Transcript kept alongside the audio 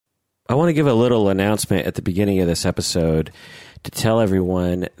I want to give a little announcement at the beginning of this episode to tell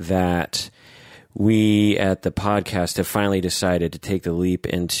everyone that we at the podcast have finally decided to take the leap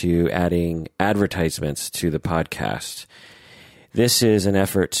into adding advertisements to the podcast. This is an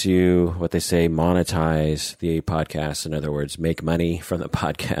effort to, what they say, monetize the podcast. In other words, make money from the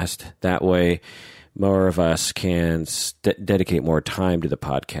podcast. That way, more of us can dedicate more time to the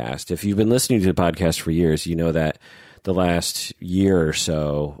podcast. If you've been listening to the podcast for years, you know that the last year or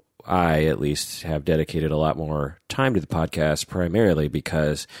so, I at least have dedicated a lot more time to the podcast, primarily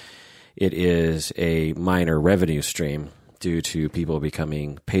because it is a minor revenue stream due to people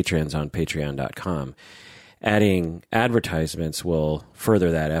becoming patrons on patreon.com. Adding advertisements will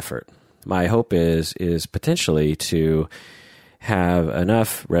further that effort. My hope is potentially to have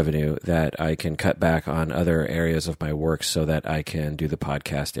enough revenue that I can cut back on other areas of my work so that I can do the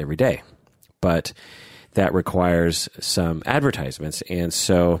podcast every day. But that requires some advertisements. And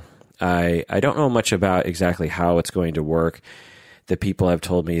so I don't know much about exactly how it's going to work. The people have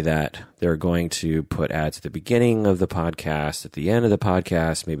told me that they're going to put ads at the beginning of the podcast, at the end of the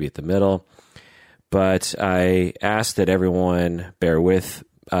podcast, maybe at the middle. But I ask that everyone bear with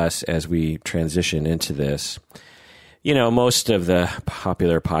us as we transition into this. You know, most of the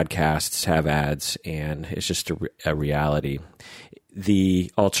popular podcasts have ads, and it's just a reality.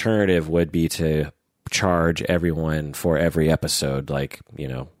 The alternative would be to charge everyone for every episode, like, you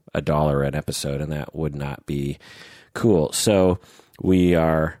know, $1 an episode, and that would not be cool. So we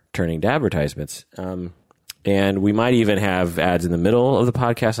are turning to advertisements. And we might even have ads in the middle of the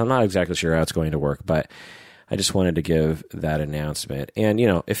podcast. I'm not exactly sure how it's going to work, but I just wanted to give that announcement. And, you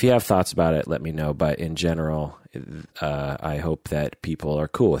know, if you have thoughts about it, let me know. But in general, I hope that people are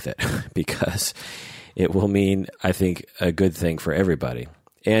cool with it because it will mean, I think, a good thing for everybody.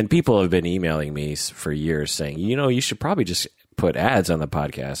 And people have been emailing me for years saying, you know, you should probably just put ads on the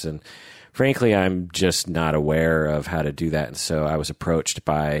podcast. And frankly, I'm just not aware of how to do that. And so I was approached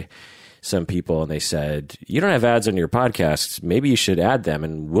by some people and they said, you don't have ads on your podcasts. Maybe you should add them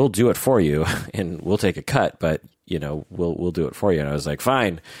and we'll do it for you and we'll take a cut, but you know, we'll do it for you. And I was like,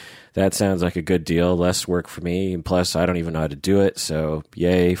 fine, that sounds like a good deal. Less work for me. And plus I don't even know how to do it. So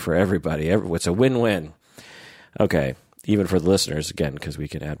yay for everybody. It's a win-win. Okay. Even for the listeners, again, because we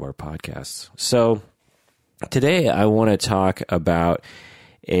can add more podcasts. So today I want to talk about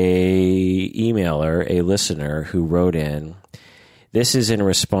a emailer, a listener who wrote in. This is in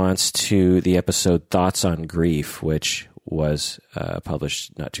response to the episode Thoughts on Grief, which was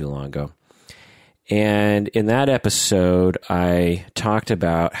published not too long ago. And in that episode, I talked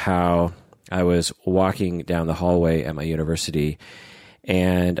about how I was walking down the hallway at my university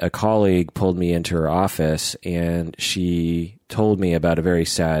and a colleague pulled me into her office and she told me about a very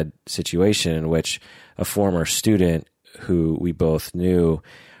sad situation in which a former student who we both knew,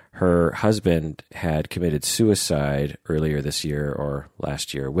 her husband had committed suicide earlier this year or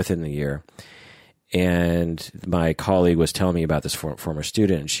last year, within the year. And my colleague was telling me about this former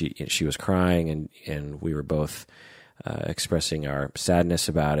student, and she was crying, and we were both expressing our sadness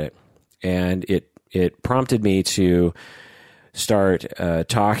about it. And it prompted me to start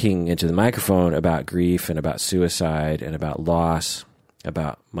talking into the microphone about grief and about suicide and about loss,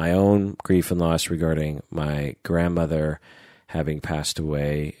 about my own grief and loss regarding my grandmother having passed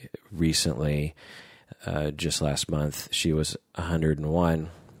away recently, just last month. She was 101.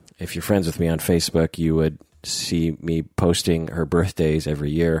 If you're friends with me on Facebook, you would see me posting her birthdays every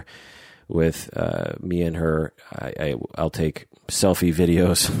year with me and her. I'll take selfie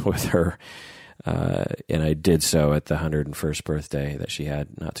videos with her, and I did so at the 101st birthday that she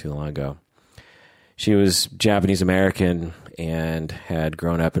had not too long ago. She was Japanese American and had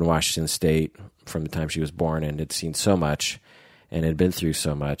grown up in Washington State from the time she was born and had seen so much and had been through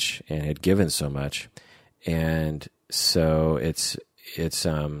so much and had given so much. And so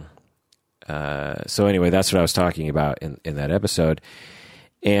so anyway, that's what I was talking about in that episode.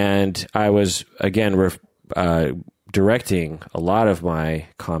 And I was, again, directing a lot of my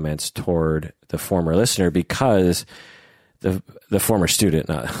comments toward the former listener because the former student,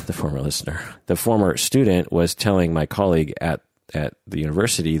 not the former listener, the former student was telling my colleague at the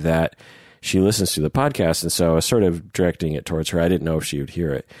university that she listens to the podcast. And so I was sort of directing it towards her. I didn't know if she would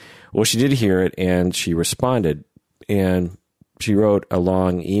hear it. Well, she did hear it and she responded, and she wrote a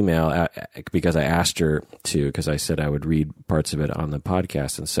long email because I asked her to, because I said I would read parts of it on the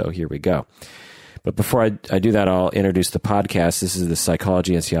podcast. And so here we go. But before I do that, I'll introduce the podcast. This is the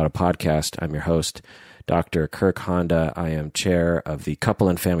Psychology in Seattle podcast. I'm your host, Dr. Kirk Honda. I am chair of the Couple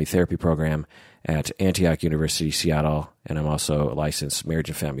and Family Therapy Program at Antioch University, Seattle, and I'm also a licensed marriage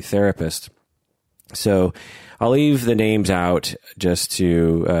and family therapist. So I'll leave the names out just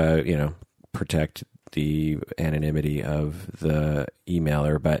to, protect the anonymity of the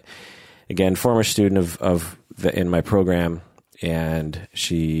emailer. But again, former student in my program, and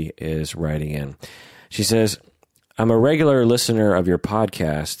she is writing in. She says, I'm a regular listener of your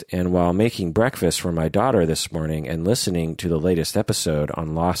podcast, and while making breakfast for my daughter this morning and listening to the latest episode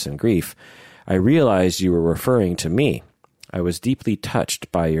on loss and grief, I realized you were referring to me. I was deeply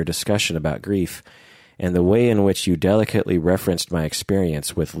touched by your discussion about grief and the way in which you delicately referenced my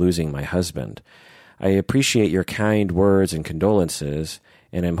experience with losing my husband. I appreciate your kind words and condolences,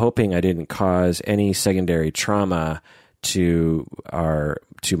 and I'm hoping I didn't cause any secondary trauma to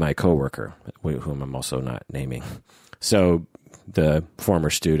my coworker, whom I'm also not naming. So the former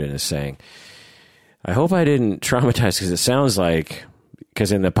student is saying, I hope I didn't traumatize, because it sounds like,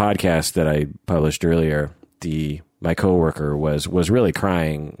 because in the podcast that I published earlier, my coworker was really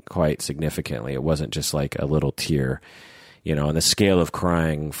crying quite significantly. It wasn't just like a little tear. On the scale of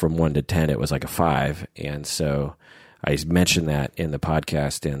crying from 1 to 10, it was like a 5. And so I mentioned that in the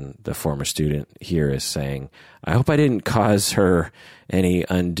podcast, and the former student here is saying, I hope I didn't cause her any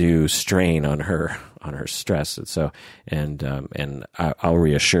undue strain on her stress. And so, and I'll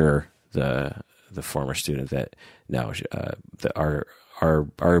reassure the former student that no,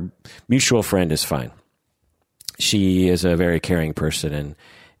 our mutual friend is fine. She is a very caring person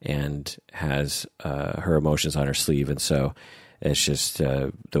and has her emotions on her sleeve. And so it's just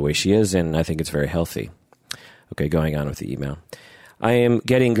the way she is, and I think it's very healthy. Okay, going on with the email. I am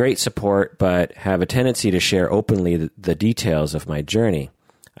getting great support, but have a tendency to share openly the details of my journey.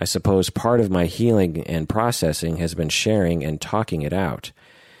 I suppose part of my healing and processing has been sharing and talking it out.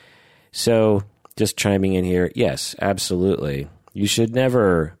 So just chiming in here, yes, absolutely. You should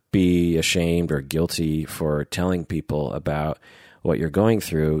never be ashamed or guilty for telling people about what you're going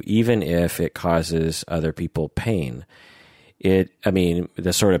through, even if it causes other people pain.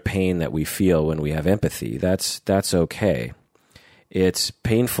 The sort of pain that we feel when we have empathy, that's okay. It's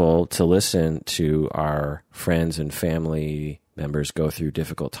painful to listen to our friends and family members go through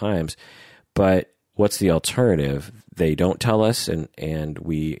difficult times, but what's the alternative? They don't tell us, and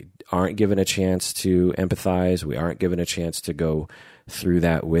we aren't given a chance to empathize. We aren't given a chance to go through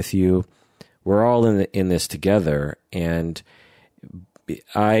that with you. We're all in this together, and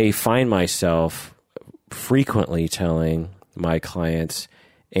I find myself frequently telling my clients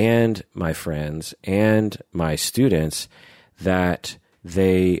and my friends and my students that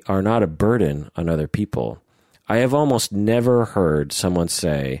they are not a burden on other people. I have almost never heard someone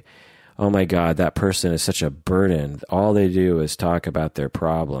say, oh my God, that person is such a burden. All they do is talk about their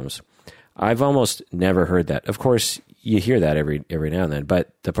problems. I've almost never heard that. Of course, you hear that every now and then,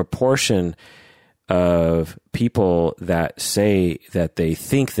 but the proportion of people that say that they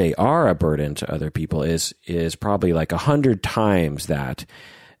think they are a burden to other people is probably like 100 times that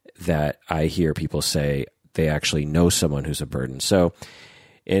I hear people say they actually know someone who's a burden. So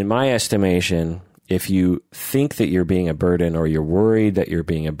in my estimation, if you think that you're being a burden, or you're worried that you're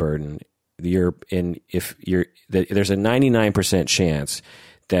being a burden, there's a 99% chance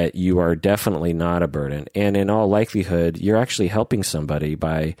that you are definitely not a burden. And in all likelihood, you're actually helping somebody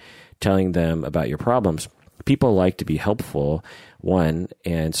by telling them about your problems. People like to be helpful,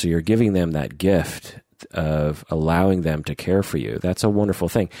 and so you're giving them that gift of allowing them to care for you. That's a wonderful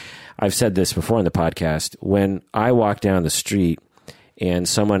thing. I've said this before in the podcast. When I walk down the street and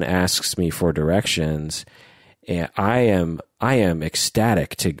someone asks me for directions, and I am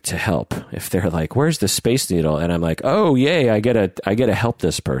ecstatic to help. If they're like, "Where's the Space Needle?" and I'm like, "Oh, yay, I get to help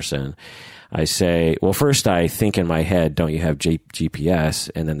this person." I say, well, first I think in my head, don't you have GPS?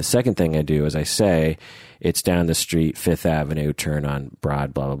 And then the second thing I do is I say, it's down the street, 5th Avenue, turn on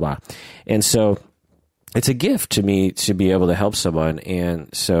Broad, blah, blah, blah. And so it's a gift to me to be able to help someone. And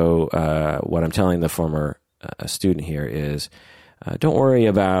so what I'm telling the former student here is, don't worry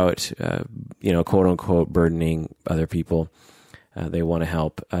about, quote unquote, burdening other people. They want to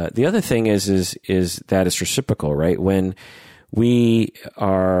help. The other thing is that it's reciprocal, right? When we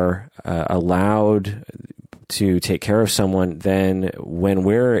are allowed to take care of someone, then when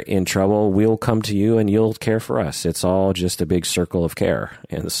we're in trouble, we'll come to you and you'll care for us. It's all just a big circle of care.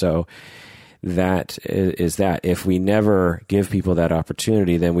 And so that is that. If we never give people that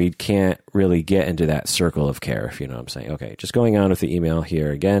opportunity, then we can't really get into that circle of care, if you know what I'm saying. Okay, just going on with the email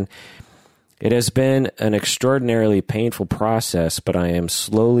here again. It has been an extraordinarily painful process, but I am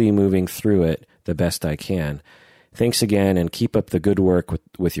slowly moving through it the best I can. Thanks again, and keep up the good work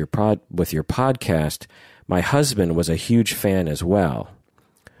with your podcast. My husband was a huge fan as well.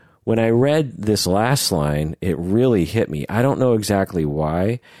 When I read this last line, it really hit me. I don't know exactly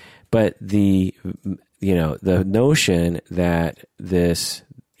why, But the notion that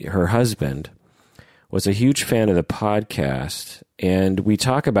her husband was a huge fan of the podcast, and we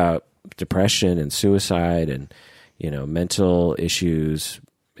talk about depression and suicide and, mental issues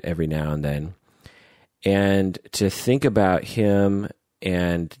every now and then. And to think about him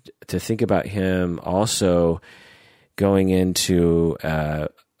also going into a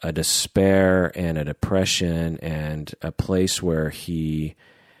despair and a depression and a place where he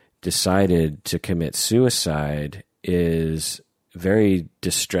decided to commit suicide is very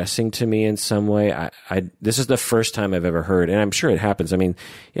distressing to me in some way. This is the first time I've ever heard, and I'm sure it happens. I mean,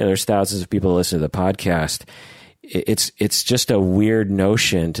 there's thousands of people who listen to the podcast. It's just a weird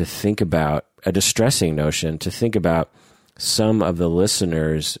notion to think about, a distressing notion to think about some of the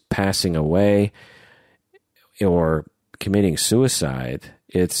listeners passing away or committing suicide.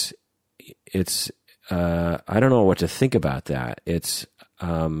 It's I don't know what to think about that. It's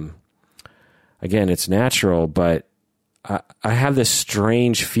again, it's natural, but I have this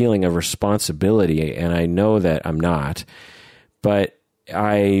strange feeling of responsibility, and I know that I'm not, but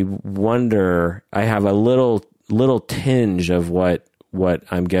I wonder, I have a little tinge of what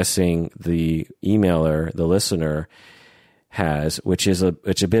I'm guessing the emailer, the listener, has, which is a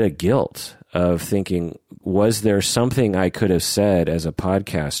bit of guilt of thinking, was there something I could have said as a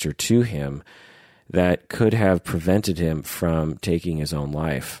podcaster to him that could have prevented him from taking his own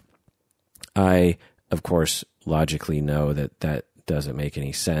life? I, of course, logically know that doesn't make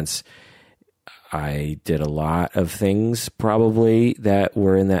any sense. I did a lot of things probably that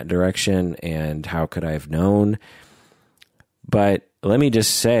were in that direction, and how could I have known? But let me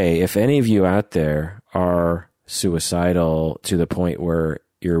just say, if any of you out there are suicidal to the point where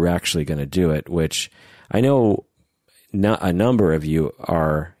you're actually going to do it, which I know a number of you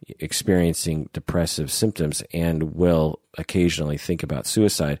are experiencing depressive symptoms and will occasionally think about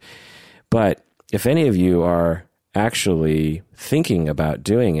suicide. But if any of you are actually thinking about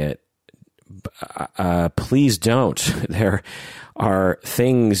doing it, please don't. There are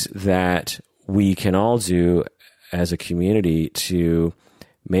things that we can all do as a community to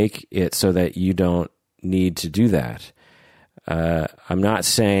make it so that you don't need to do that. I'm not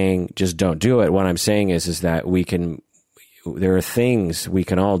saying just don't do it. What I'm saying is that there are things we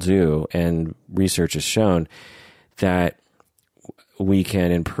can all do, and research has shown that we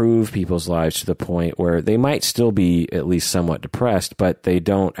can improve people's lives to the point where they might still be at least somewhat depressed, but they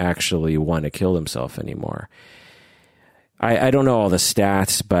don't actually want to kill themselves anymore. I don't know all the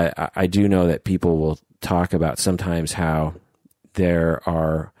stats, but I do know that people will talk about sometimes how there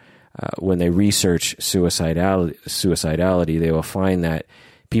are, when they research suicidality, they will find that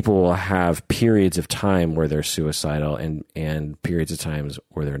people will have periods of time where they're suicidal and periods of times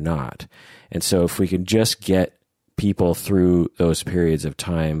where they're not. And so if we can just get people through those periods of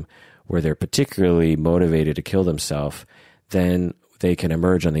time where they're particularly motivated to kill themselves, then they can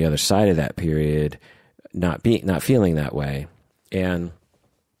emerge on the other side of that period not feeling that way. And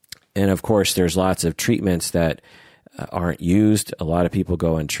of course, there's lots of treatments that aren't used. A lot of people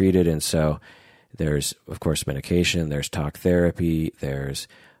go untreated, and so there's, of course, medication, there's talk therapy, there's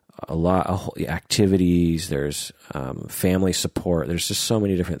a lot of activities, there's family support. There's just so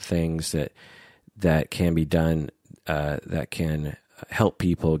many different things that can be done that can help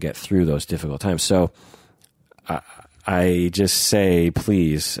people get through those difficult times. So I just say,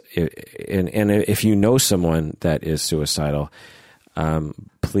 please, and if you know someone that is suicidal,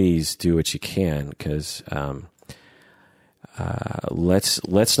 please do what you can, because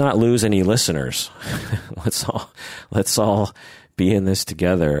let's not lose any listeners. let's all be in this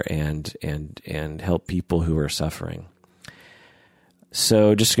together and help people who are suffering.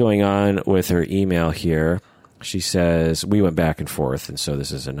 So just going on with her email here, she says, we went back and forth, and so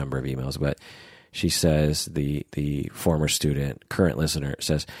this is a number of emails, but she says, the former student, current listener,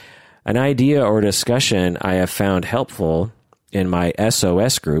 says, an idea or discussion I have found helpful in my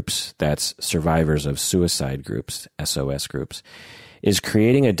SOS groups, that's survivors of suicide groups, SOS groups, is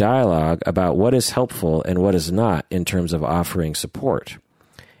creating a dialogue about what is helpful and what is not in terms of offering support.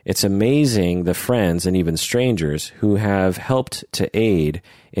 It's amazing the friends and even strangers who have helped to aid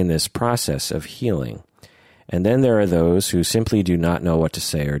in this process of healing. And then there are those who simply do not know what to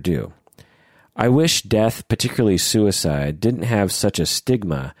say or do. I wish death, particularly suicide, didn't have such a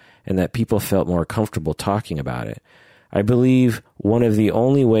stigma and that people felt more comfortable talking about it. I believe one of the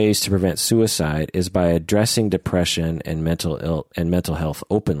only ways to prevent suicide is by addressing depression and mental health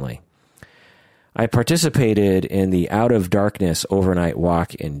openly. I participated in the Out of Darkness overnight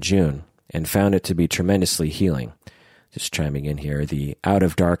walk in June and found it to be tremendously healing. Just chiming in here, the Out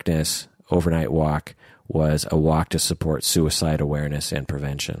of Darkness overnight walk was a walk to support suicide awareness and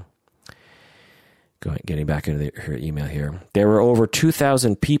prevention. Getting back into her email here. There were over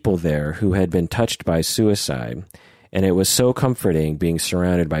 2,000 people there who had been touched by suicide, and it was so comforting being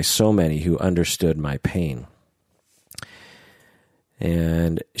surrounded by so many who understood my pain.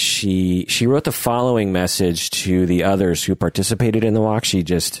 And she wrote the following message to the others who participated in the walk. She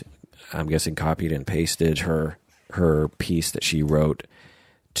just, I'm guessing, copied and pasted her piece that she wrote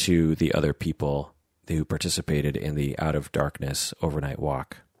to the other people who participated in the Out of Darkness overnight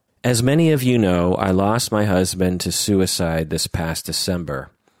walk. As many of you know, I lost my husband to suicide this past December.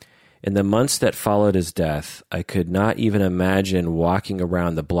 In the months that followed his death, I could not even imagine walking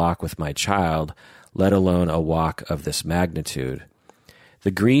around the block with my child, let alone a walk of this magnitude. The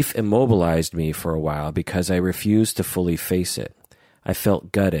grief immobilized me for a while because I refused to fully face it. I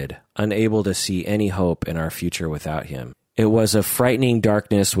felt gutted, unable to see any hope in our future without him. It was a frightening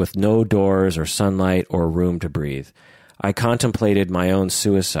darkness with no doors or sunlight or room to breathe. I contemplated my own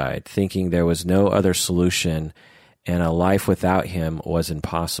suicide, thinking there was no other solution and a life without him was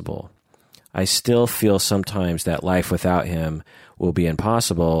impossible. I still feel sometimes that life without him will be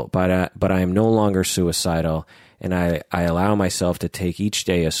impossible, but I am no longer suicidal, and I allow myself to take each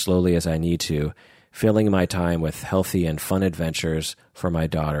day as slowly as I need to, filling my time with healthy and fun adventures for my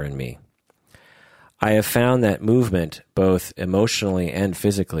daughter and me. I have found that movement, both emotionally and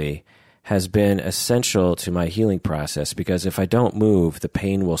physically, has been essential to my healing process because if I don't move, the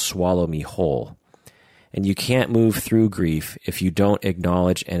pain will swallow me whole. And you can't move through grief if you don't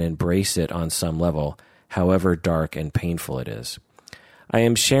acknowledge and embrace it on some level, however dark and painful it is. I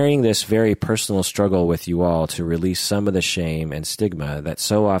am sharing this very personal struggle with you all to release some of the shame and stigma that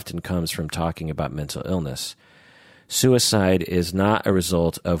so often comes from talking about mental illness. Suicide is not a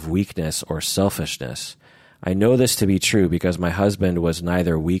result of weakness or selfishness. I know this to be true because my husband was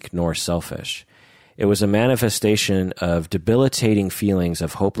neither weak nor selfish. It was a manifestation of debilitating feelings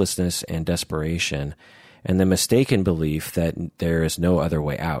of hopelessness and desperation, and the mistaken belief that there is no other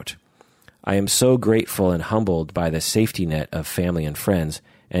way out. I am so grateful and humbled by the safety net of family and friends,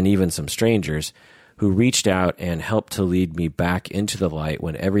 and even some strangers, who reached out and helped to lead me back into the light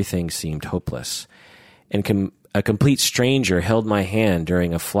when everything seemed hopeless. And a complete stranger held my hand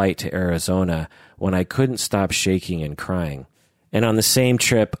during a flight to Arizona when I couldn't stop shaking and crying. And on the same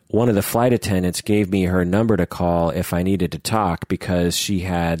trip, one of the flight attendants gave me her number to call if I needed to talk because she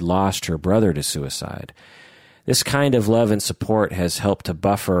had lost her brother to suicide. This kind of love and support has helped to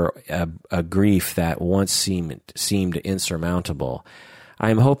buffer a grief that once seemed insurmountable.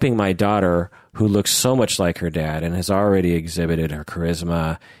 I am hoping my daughter, who looks so much like her dad and has already exhibited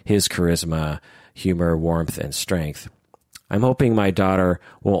his charisma, humor, warmth, and strength, I'm hoping my daughter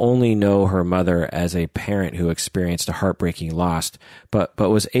will only know her mother as a parent who experienced a heartbreaking loss, but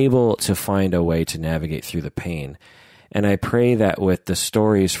was able to find a way to navigate through the pain. And I pray that with the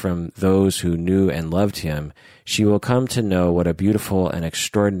stories from those who knew and loved him, she will come to know what a beautiful and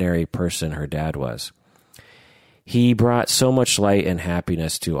extraordinary person her dad was. He brought so much light and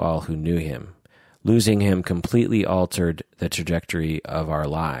happiness to all who knew him. Losing him completely altered the trajectory of our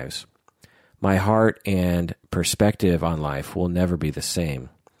lives. My heart and perspective on life will never be the same.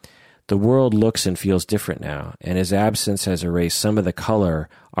 The world looks and feels different now, and his absence has erased some of the color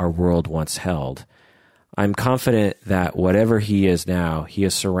our world once held. I'm confident that wherever he is now, he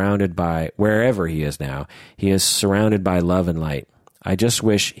is surrounded by love and light. I just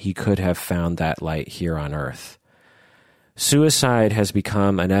wish he could have found that light here on earth. Suicide has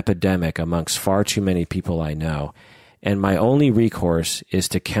become an epidemic amongst far too many people I know, and my only recourse is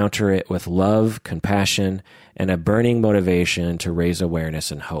to counter it with love, compassion, and a burning motivation to raise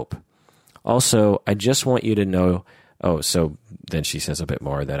awareness and hope. Also, I just want you to know, so then she says a bit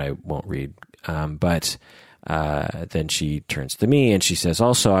more that I won't read, but then she turns to me and she says,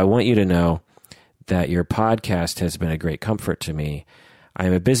 also, I want you to know that your podcast has been a great comfort to me. I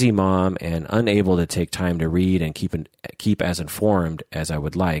am a busy mom and unable to take time to read and keep as informed as I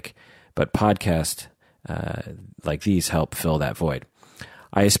would like, but podcasts like these help fill that void.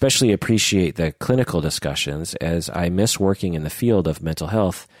 I especially appreciate the clinical discussions as I miss working in the field of mental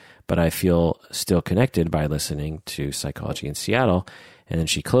health, but I feel still connected by listening to Psychology in Seattle. And then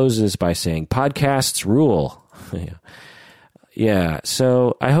she closes by saying, podcasts rule. Yeah.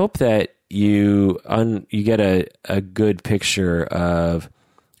 So I hope that you get a good picture of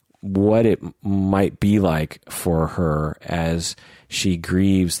what it might be like for her as she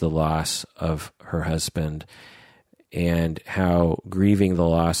grieves the loss of her husband, and how grieving the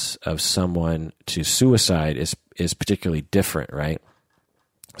loss of someone to suicide is particularly different, right?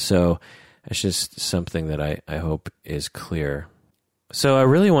 So it's just something that I hope is clear. So I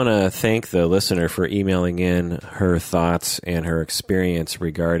really want to thank the listener for emailing in her thoughts and her experience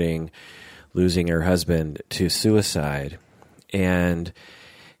regarding losing her husband to suicide, and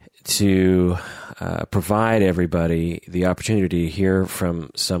to provide everybody the opportunity to hear from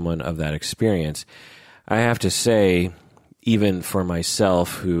someone of that experience. I have to say, even for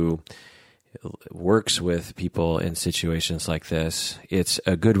myself who works with people in situations like this, it's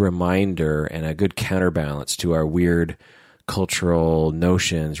a good reminder and a good counterbalance to our weird cultural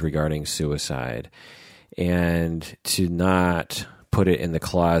notions regarding suicide, and to not put it in the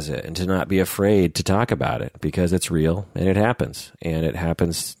closet and to not be afraid to talk about it, because it's real and it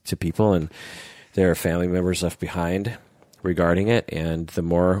happens to people, and there are family members left behind regarding it. And the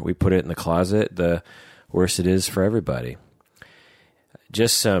more we put it in the closet, the worse it is for everybody.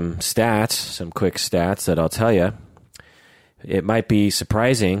 Just some quick stats that I'll tell you. It might be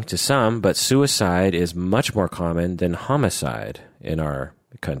surprising to some, but suicide is much more common than homicide in our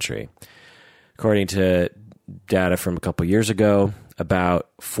country. According to data from a couple years ago, about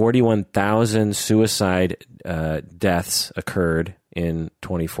 41,000 suicide deaths occurred in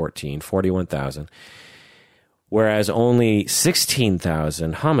 2014, 41,000, whereas only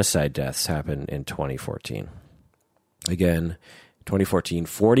 16,000 homicide deaths happened in 2014. Again, 2014,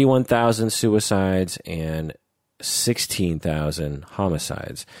 41,000 suicides and 16,000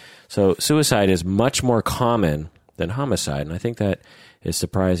 homicides. So suicide is much more common than homicide, and I think that is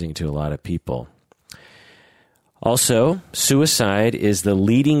surprising to a lot of people. Also, suicide is the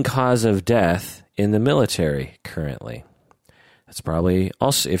leading cause of death in the military currently. That's probably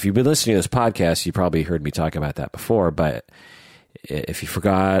also, if you've been listening to this podcast, you probably heard me talk about that before, but if you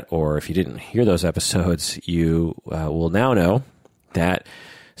forgot or if you didn't hear those episodes, you will now know that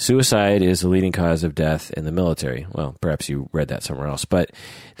suicide is the leading cause of death in the military. Well, perhaps you read that somewhere else, but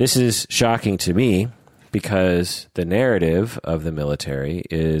this is shocking to me because the narrative of the military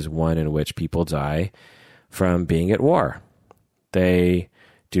is one in which people die from being at war. They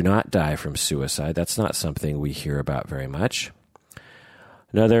do not die from suicide. That's not something we hear about very much.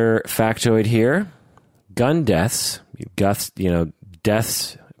 Another factoid here, gun deaths,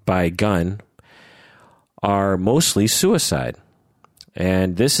 deaths by gun are mostly suicide.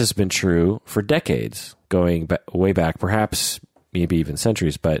 And this has been true for decades, going way back, perhaps maybe even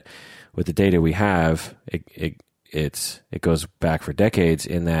centuries, but with the data we have, it goes back for decades,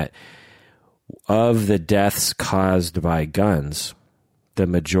 in that of the deaths caused by guns, the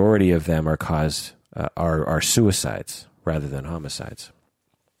majority of them are suicides rather than homicides.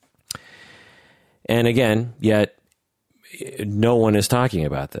 And again, yet no one is talking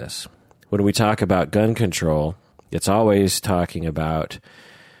about this. When we talk about gun control, it's always talking about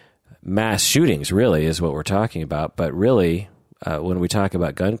mass shootings, really, is what we're talking about. But really, when we talk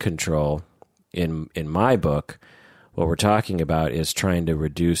about gun control, in my book, what we're talking about is trying to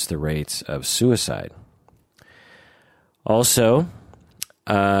reduce the rates of suicide. Also,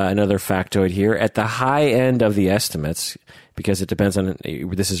 another factoid here, at the high end of the estimates, because it depends on,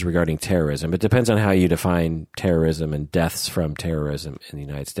 this is regarding terrorism, it depends on how you define terrorism and deaths from terrorism in the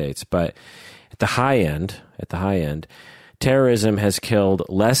United States. But at the high end, terrorism has killed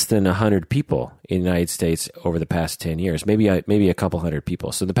less than 100 people in the United States over the past 10 years, maybe a couple hundred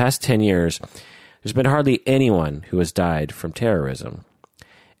people. So the past 10 years, there's been hardly anyone who has died from terrorism.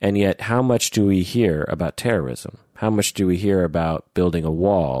 And yet, how much do we hear about terrorism? How much do we hear about building a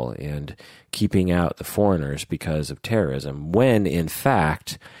wall and keeping out the foreigners because of terrorism? When, in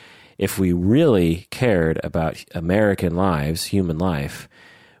fact, if we really cared about American lives, human life,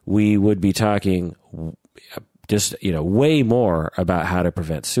 we would be talking just, way more about how to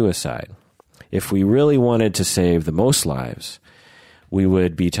prevent suicide. If we really wanted to save the most lives, we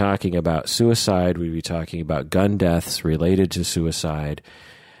would be talking about suicide, we'd be talking about gun deaths related to suicide,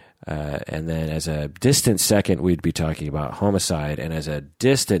 and then as a distant second, we'd be talking about homicide, and as a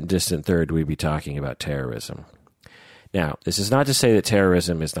distant third, we'd be talking about terrorism. Now, this is not to say that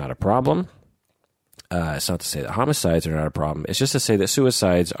terrorism is not a problem. It's not to say that homicides are not a problem. It's just to say that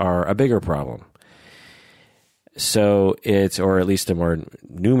suicides are a bigger problem. So or at least a more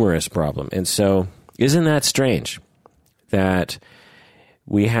numerous problem. And so, isn't that strange that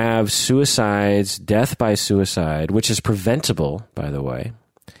we have suicides, death by suicide, which is preventable, by the way,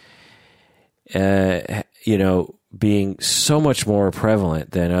 being so much more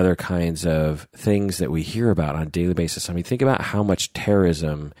prevalent than other kinds of things that we hear about on a daily basis. I mean, think about how much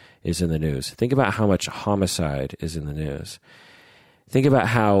terrorism is in the news. Think about how much homicide is in the news. Think about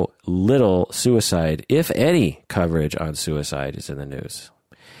how little suicide, if any, coverage on suicide is in the news.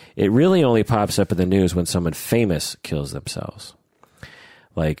 It really only pops up in the news when someone famous kills themselves,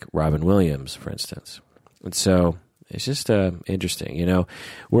 like Robin Williams, for instance. And so it's just interesting.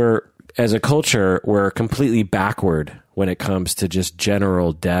 As a culture, we're completely backward when it comes to just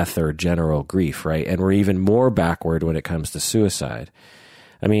general death or general grief, right? And we're even more backward when it comes to suicide.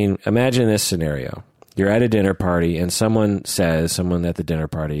 I mean, imagine this scenario. You're at a dinner party and someone at the dinner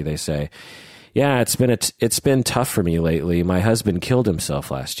party, they say, yeah, it's been tough for me lately. My husband killed himself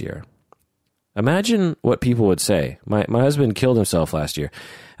last year. Imagine what people would say. My husband killed himself last year.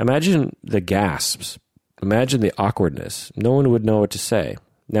 Imagine the gasps. Imagine the awkwardness. No one would know what to say.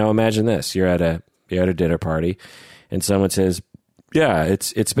 Now imagine this. You're at a dinner party and someone says, yeah,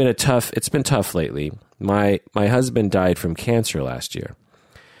 it's been tough lately. My husband died from cancer last year.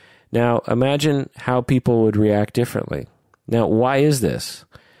 Now imagine how people would react differently. Now, why is this?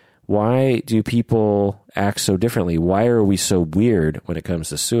 Why do people act so differently? Why are we so weird when it comes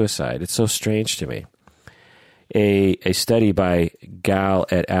to suicide? It's so strange to me. A study by Gal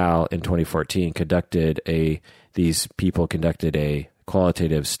et al. In 2014 conducted a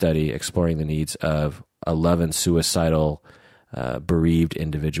qualitative study exploring the needs of 11 suicidal bereaved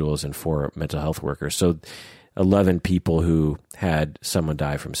individuals and 4 mental health workers. So 11 people who had someone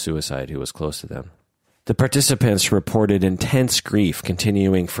die from suicide who was close to them. The participants reported intense grief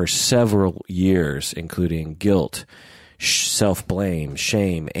continuing for several years, including guilt, self-blame,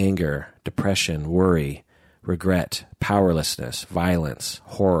 shame, anger, depression, worry, regret, powerlessness, violence,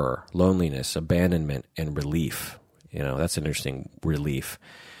 horror, loneliness, abandonment, and relief. You know, that's an interesting relief,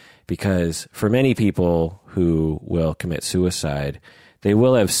 because for many people who will commit suicide, they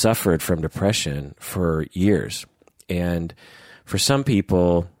will have suffered from depression for years. And for some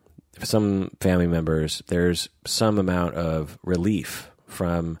people, some family members, there's some amount of relief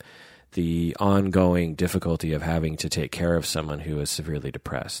from the ongoing difficulty of having to take care of someone who is severely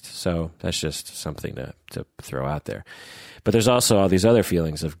depressed. So that's just something to throw out there. But there's also all these other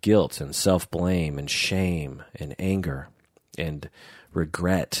feelings of guilt and self-blame and shame and anger and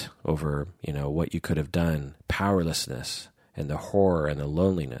regret over, what you could have done, powerlessness and the horror and the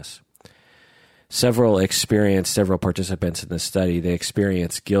loneliness. Several participants in this study, they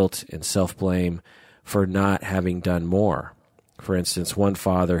experienced guilt and self-blame for not having done more. For instance, one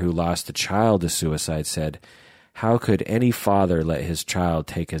father who lost a child to suicide said, "How could any father let his child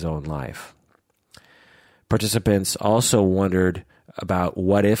take his own life?" Participants also wondered about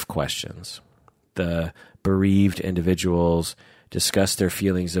what-if questions. The bereaved individuals discussed their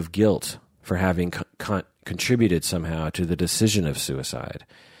feelings of guilt for having contributed somehow to the decision of suicide.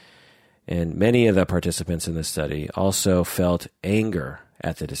 And many of the participants in the study also felt anger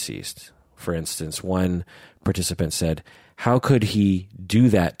at the deceased. For instance, one participant said, "How could he do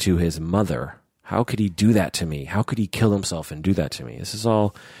that to his mother? How could he do that to me? How could he kill himself and do that to me?" This is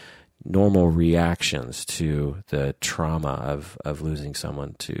all normal reactions to the trauma of losing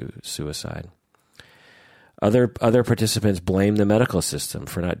someone to suicide. Other participants blamed the medical system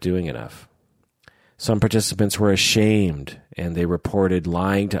for not doing enough. Some participants were ashamed, and they reported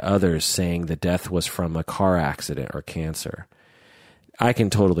lying to others, saying the death was from a car accident or cancer. I can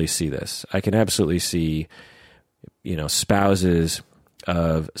totally see this. I can absolutely see, spouses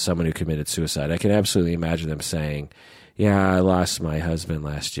of someone who committed suicide. I can absolutely imagine them saying, "Yeah, I lost my husband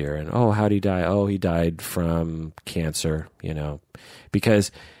last year." And, "Oh, how'd he die?" "Oh, he died from cancer,"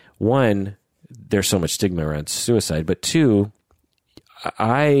 Because, one, there's so much stigma around suicide, but two,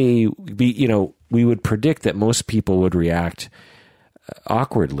 we would predict that most people would react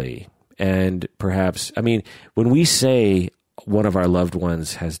awkwardly. And perhaps, when we say one of our loved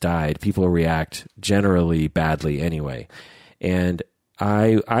ones has died, people react generally badly anyway. And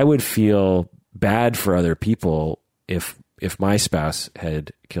I would feel bad for other people if my spouse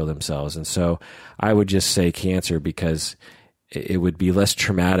had killed themselves. And so I would just say cancer because it would be less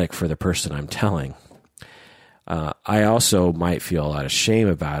traumatic for the person I'm telling. I also might feel a lot of shame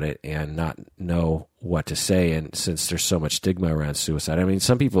about it and not know what to say. And since there's so much stigma around suicide,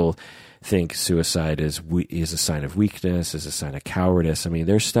 some people think suicide is a sign of weakness, is a sign of cowardice.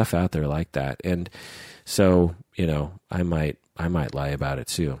 There's stuff out there like that. And so, I might lie about it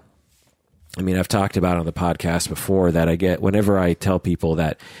too. I've talked about on the podcast before that I get, whenever I tell people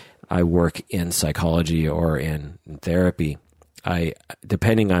that I work in psychology or in therapy,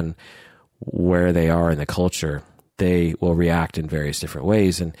 depending on where they are in the culture, they will react in various different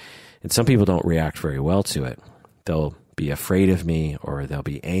ways. And some people don't react very well to it. They'll be afraid of me, or they'll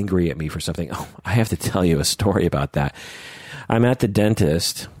be angry at me for something. Oh, I have to tell you a story about that. I'm at the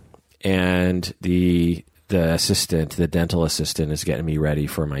dentist, and the dental assistant is getting me ready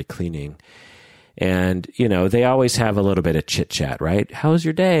for my cleaning. And, they always have a little bit of chit chat, right? "How's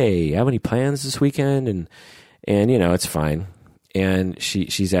your day? Have any plans this weekend?" And it's fine. And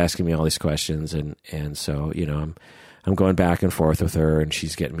she's asking me all these questions, and so I'm going back and forth with her, and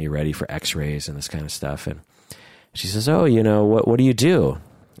she's getting me ready for X-rays and this kind of stuff. And She says, "Oh, what do you do?"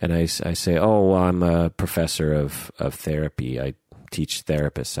 And I say, "Oh, well, I'm a professor of therapy. I teach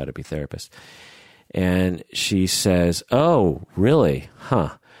therapists how to be therapists." And she says, "Oh, really? Huh.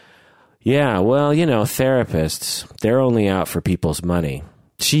 Yeah, well, therapists, they're only out for people's money."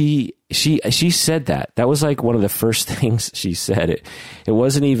 She said that. That was like one of the first things she said. It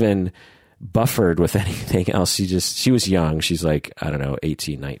wasn't even buffered with anything else. She was young. She's like, I don't know,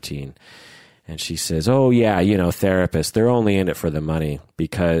 18, 19. And she says, "Oh, yeah, therapists, they're only in it for the money."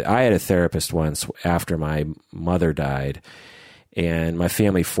 Because I had a therapist once after my mother died, and my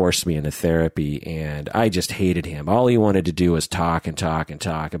family forced me into therapy, and I just hated him. All he wanted to do was talk and talk and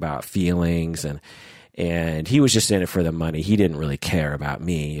talk about feelings, and he was just in it for the money. He didn't really care about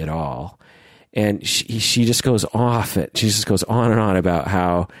me at all. And she just goes off it. She just goes on and on about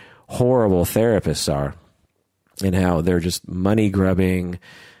how horrible therapists are and how they're just money grubbing,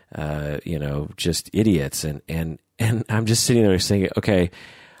 just idiots. And I'm just sitting there saying, okay,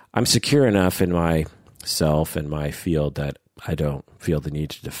 I'm secure enough in myself and my field that I don't feel the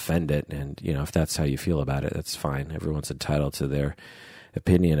need to defend it. And, if that's how you feel about it, that's fine. Everyone's entitled to their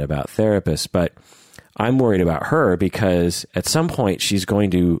opinion about therapists. But I'm worried about her because at some point she's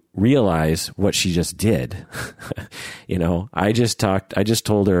going to realize what she just did. I just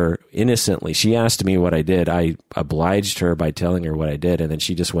told her innocently. She asked me what I did. I obliged her by telling her what I did. And then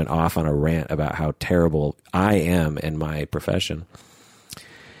she just went off on a rant about how terrible I am in my profession.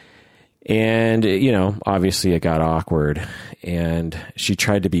 And, obviously it got awkward, and she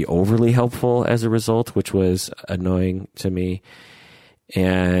tried to be overly helpful as a result, which was annoying to me.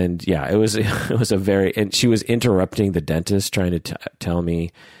 And yeah, it was and she was interrupting the dentist trying to tell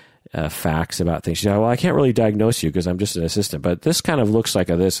me facts about things. She said, "Well, I can't really diagnose you because I'm just an assistant, but this kind of looks like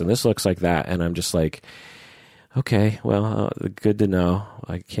a this and this looks like that." And I'm just like, okay, well, good to know.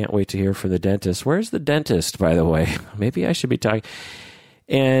 I can't wait to hear from the dentist. Where's the dentist, by the way? Maybe I should be talking.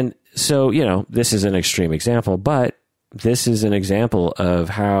 And so, this is an extreme example, but this is an example of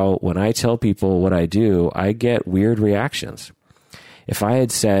how when I tell people what I do, I get weird reactions. If I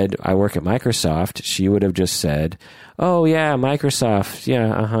had said I work at Microsoft, she would have just said, "Oh yeah, Microsoft,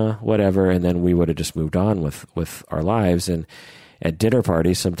 yeah, whatever," and then we would have just moved on with our lives. And at dinner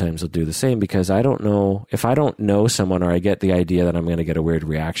parties, sometimes I'll do the same because I don't know if I don't know someone or I get the idea that I'm going to get a weird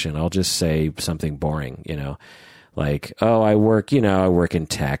reaction. I'll just say something boring, like, "Oh, I work in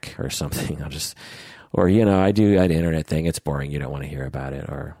tech," or something. I do an internet thing. It's boring. You don't want to hear about it,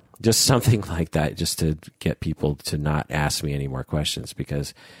 or just something like that, just to get people to not ask me any more questions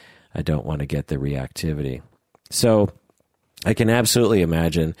because I don't want to get the reactivity. So I can absolutely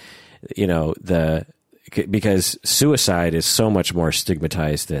imagine, because suicide is so much more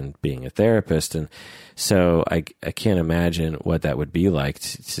stigmatized than being a therapist. And so I can't imagine what that would be like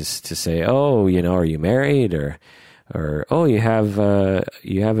to say, "Oh, are you married?" or "Oh, you have a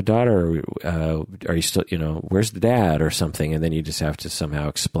daughter, are you still, where's the dad?" or something. And then you just have to somehow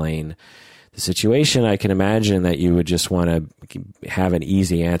explain the situation. I can imagine that you would just want to have an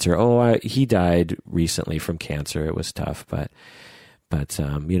easy answer. "Oh, he died recently from cancer. It was tough, but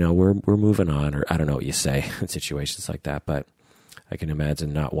we're moving on," or I don't know what you say in situations like that. But I can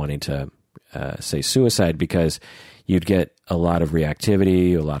imagine not wanting to say suicide because you'd get a lot of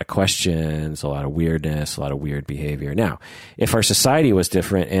reactivity, a lot of questions, a lot of weirdness, a lot of weird behavior. Now, if our society was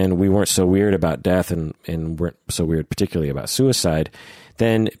different and we weren't so weird about death and weren't so weird particularly about suicide,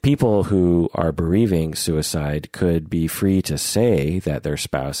 then people who are bereaving suicide could be free to say that their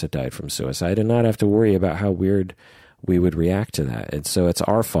spouse had died from suicide and not have to worry about how weird we would react to that. And so it's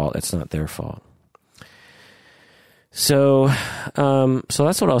our fault. It's not their fault. So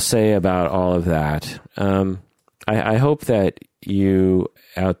that's what I'll say about all of that. I hope that you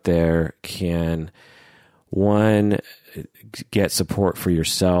out there can, one, get support for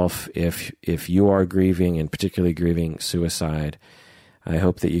yourself if you are grieving, and particularly grieving suicide. I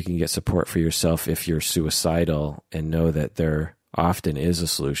hope that you can get support for yourself if you're suicidal and know that there often is a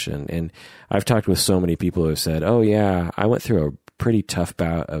solution. And I've talked with so many people who have said, "Oh yeah, I went through a pretty tough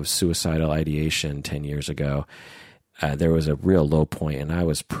bout of suicidal ideation 10 years ago. There was a real low point and I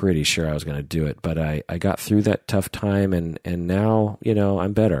was pretty sure I was going to do it, but I got through that tough time and now,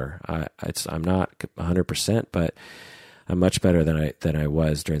 I'm better. I'm not 100%, but I'm much better than I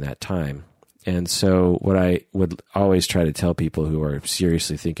was during that time." And so what I would always try to tell people who are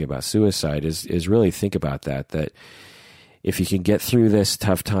seriously thinking about suicide is really think about that if you can get through this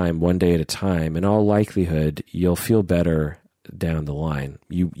tough time one day at a time, in all likelihood, you'll feel better down the line.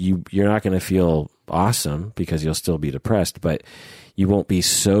 You're not going to feel awesome because you'll still be depressed, but you won't be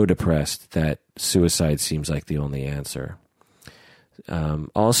so depressed that suicide seems like the only answer.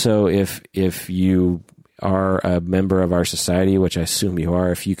 Also, if you are a member of our society, which I assume you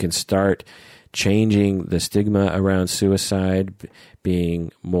are, if you can start changing the stigma around suicide,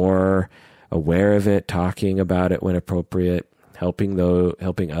 being more aware of it, talking about it when appropriate, helping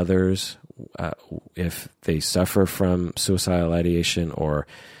others if they suffer from suicidal ideation or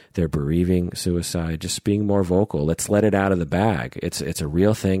they're bereaving suicide, just being more vocal. Let's let it out of the bag. It's a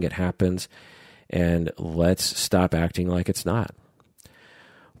real thing. It happens. And let's stop acting like it's not.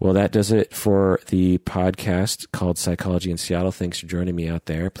 Well, that does it for the podcast called Psychology in Seattle. Thanks for joining me out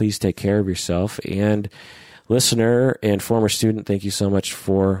there. Please take care of yourself. And listener and former student, thank you so much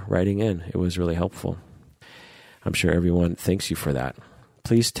for writing in. It was really helpful. I'm sure everyone thanks you for that.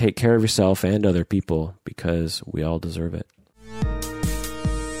 Please take care of yourself and other people because we all deserve it.